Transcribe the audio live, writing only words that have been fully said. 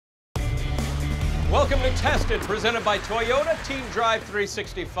Welcome to Tested, presented by Toyota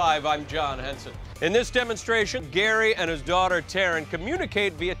TeenDrive365. I'm John Henson. In this demonstration, Gary and his daughter Taryn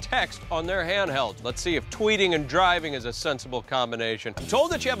communicate via text on their handheld. Let's see if tweeting and driving is a sensible combination. I'm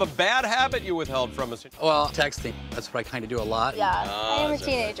told that you have a bad habit you withheld from us. Well, texting. That's what I kind of do a lot. Yeah, I am a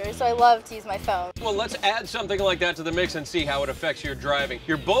teenager, so I love to use my phone. Well, let's add something like that to the mix and see how it affects your driving.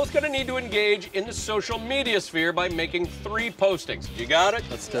 You're both going to need to engage in the social media sphere by making 3 postings. You got it?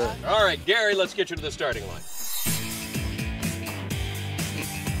 Let's do it. All right, Gary, let's get you to the starting line.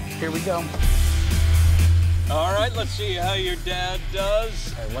 Here we go. All right, let's see how your dad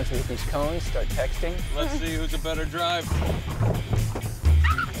does. And once we hit these cones, start texting. Let's see who's a better driver.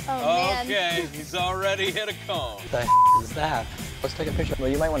 Oh, man. Okay, he's already hit a cone. What the is that? Let's take a picture. Well,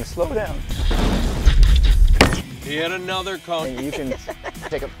 you might want to slow down. He hit another cone. And you can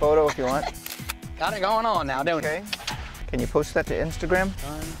take a photo if you want. Got it going on now, don't Okay. Can you post that to Instagram?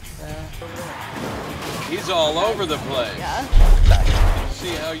 He's all over the place. Yeah.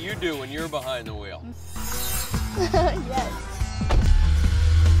 See how you do when you're behind the wheel. Yes.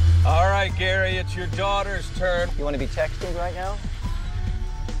 All right, Gary, it's your daughter's turn. You want to be texting right now?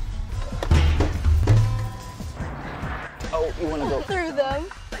 Oh, you want to go? Through them.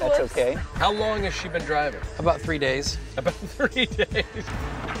 That's Whoops. okay. How long has she been driving? About 3 days. About 3 days.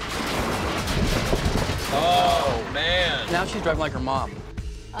 Oh, man. Now she's driving like her mom.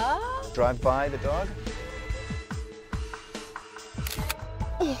 Drive by the dog.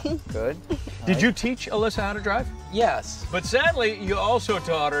 Good. Did you teach Alyssa how to drive? Yes. But sadly, you also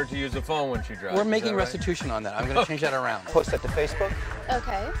taught her to use a phone when she drives. We're Is making that right? restitution on that. I'm going to change that around. Post that to Facebook.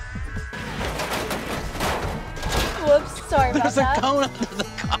 Okay. Whoops, sorry about There's a that. cone under the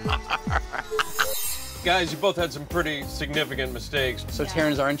car. Guys, you both had some pretty significant mistakes. So, Taryn,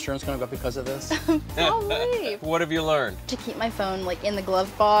 is our insurance going to go up because of this? Probably. What have you learned? To keep my phone like in the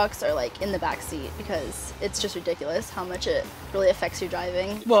glove box or like in the back seat because it's just ridiculous how much it really affects your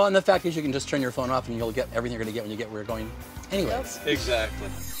driving. Well, and the fact is you can just turn your phone off and you'll get everything you're going to get when you get where you're going anyways. Exactly.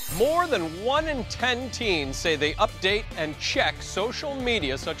 More than 1 in 10 teens say they update and check social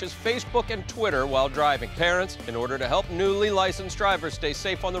media such as Facebook and Twitter while driving. Parents, in order to help newly licensed drivers stay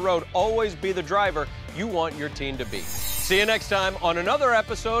safe on the road, always be the driver you want your teen to be. See you next time on another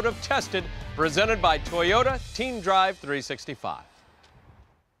episode of Tested, presented by Toyota TeenDrive365.